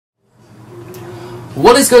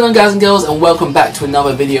What is going on, guys and girls, and welcome back to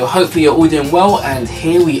another video. Hopefully you're all doing well, and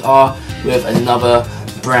here we are with another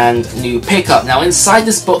brand new pickup. Now inside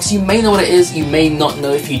this box, you may know what it is, you may not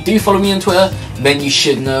know. If you do follow me on Twitter, then you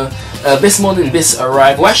should know. This morning this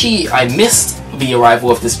arrived. Well, actually I missed the arrival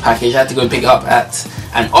of this package. I had to go and pick it up at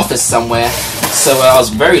an office somewhere, so I was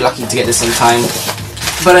very lucky to get this in time.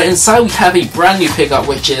 But inside we have a brand new pickup,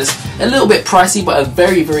 which is a little bit pricey but a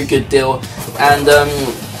very good deal. And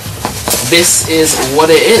this is what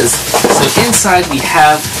it is. So inside we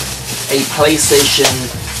have a PlayStation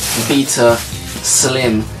Vita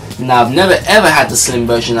Slim. Now I've never ever had the Slim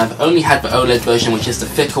version. I've only had the OLED version, which is the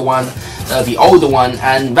thicker one, the older one,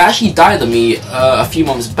 and that actually died on me a few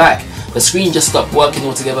months back. The screen just stopped working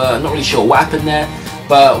altogether. I'm not really sure what happened there,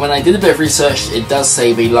 but when I did a bit of research, it does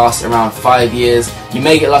say they last around 5 years. You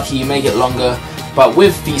may get lucky, you may get longer, but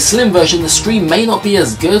with the Slim version the screen may not be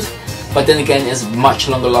as good, but then again it's much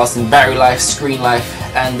longer lasting battery life, screen life,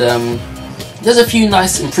 and there's a few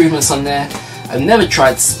nice improvements on there. I've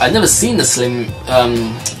never seen the Slim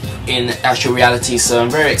in actual reality, so I'm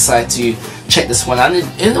very excited to check this one out. And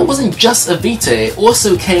it wasn't just a Vita, it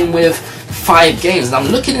also came with 5 games, and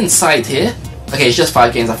I'm looking inside here. Okay, it's just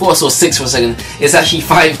 5 games. I thought I saw 6 for a second. It's actually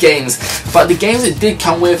 5 games, but the games it did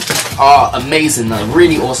come with are amazing,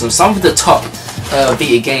 really awesome. Some of the top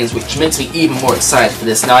Vita games, which makes me even more excited for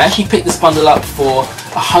this. Now I actually picked this bundle up for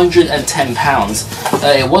 £110.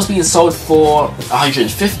 It was being sold for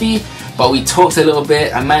 150, but we talked a little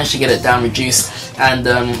bit. I managed to get it down reduced, and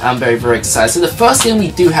I'm very excited. So the first game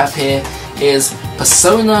we do have here is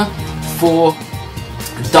Persona 4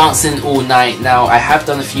 Dancing All Night. Now I have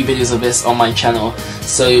done a few videos of this on my channel,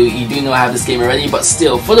 so you do know I have this game already, but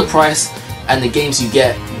still, for the price and the games you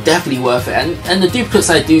get, definitely worth it. And the duplicates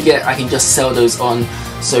I do get, I can just sell those on,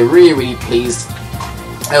 so really pleased.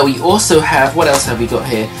 We also have, what else have we got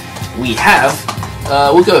here? We have,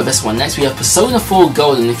 we'll go with this one next. We have Persona 4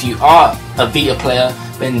 Golden. If you are a Vita player,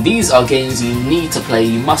 then these are games you need to play.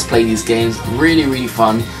 You must play these games. Really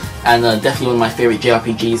fun, and definitely one of my favorite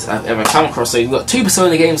JRPGs I've ever come across. So you've got 2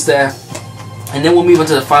 Persona games there, and then we'll move on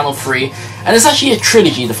to the final 3. And it's actually a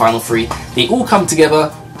trilogy, the final 3. They all come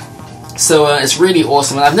together, so it's really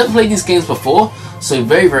awesome. And I've never played these games before, so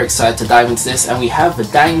very excited to dive into this. And we have the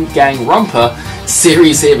Danganronpa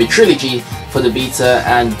series here, the trilogy for the Vita,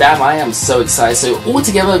 and damn, I am so excited. So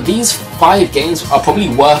altogether, these 5 games are probably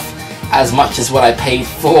worth as much as what I paid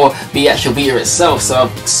for the actual Vita itself, so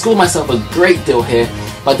I've scored myself a great deal here.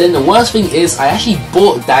 But then the worst thing is, I actually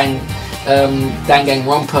bought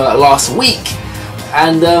Danganronpa last week,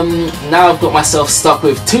 and now I've got myself stuck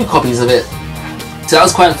with 2 copies of it. So that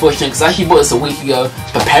was quite unfortunate, because I actually bought this a week ago,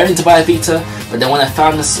 preparing to buy a Vita, but then when I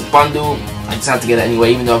found this bundle, I just had to get it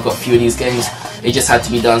anyway, even though I've got a few of these games. It just had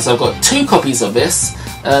to be done. So I've got 2 copies of this.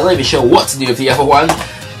 Not even sure what to do with the other one,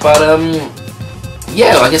 but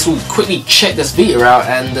yeah, I guess we'll quickly check this Vita out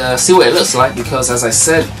and see what it looks like, because as I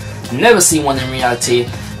said, never seen one in reality,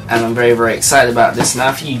 and I'm very excited about this.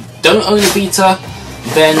 Now if you don't own a Vita,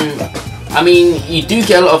 then I mean, you do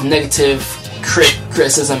get a lot of negative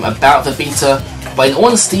criticism about the Vita, but in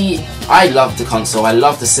honesty, I love the console, I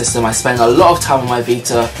love the system. I spend a lot of time on my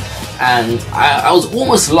Vita, and I was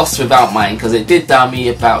almost lost without mine, because it did die me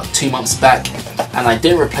about 2 months back, and I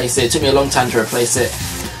didn't replace it. It took me a long time to replace it,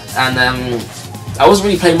 and I wasn't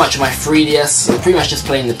really playing much of my 3DS, so pretty much just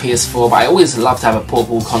playing the PS4, but I always loved to have a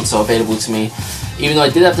portable console available to me. Even though I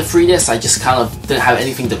did have the 3DS, I just kind of didn't have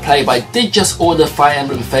anything to play, but I did just order Fire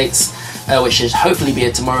Emblem Fates, which should hopefully be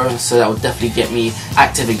here tomorrow, so that will definitely get me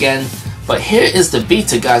active again. But here is the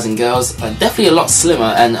Vita, guys and girls. Definitely a lot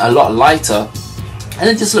slimmer and a lot lighter, and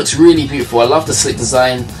it just looks really beautiful. I love the slick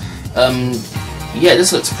design. Yeah,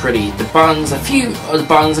 this looks pretty. The buttons, a few of the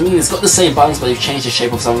buttons, I mean, it's got the same buttons, but they've changed the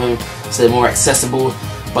shape of some of them so they're more accessible.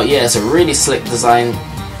 But yeah, it's a really slick design,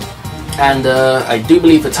 and I do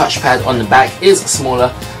believe the touchpad on the back is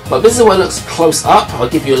smaller, but this is what it looks close up. I'll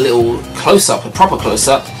give you a little close up, a proper close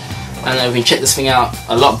up, and we can check this thing out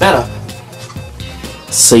a lot better.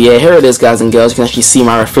 So yeah, here it is, guys and girls. You can actually see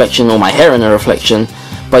my reflection, or my hair in a reflection.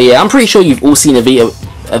 But yeah, I'm pretty sure you've all seen a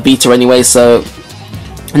Vita anyway, so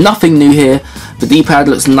nothing new here. The D-pad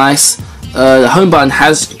looks nice. The home button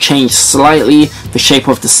has changed slightly. The shape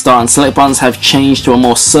of the start and select buttons have changed to a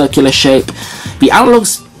more circular shape. The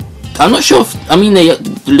analogs, I'm not sure if, I mean, they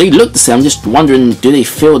look the same. I'm just wondering, do they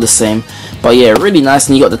feel the same? But yeah, really nice.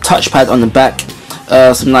 And you got the touchpad on the back.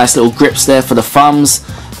 Some nice little grips there for the thumbs.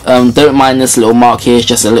 Don't mind this little mark here. It's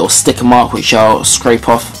just a little sticker mark, which I'll scrape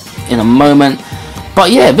off in a moment. But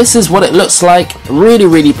yeah, this is what it looks like.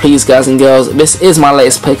 Really pleased, guys and girls. This is my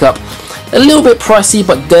latest pickup. A little bit pricey,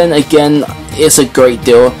 but then again, it's a great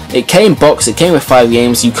deal. It came boxed, it came with 5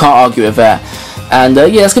 games, you can't argue with that. And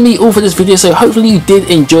yeah, that's going to be all for this video, so hopefully you did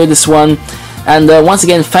enjoy this one. And once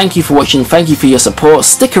again, thank you for watching, thank you for your support.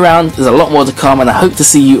 Stick around, there's a lot more to come, and I hope to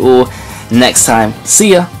see you all next time.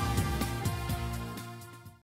 See ya!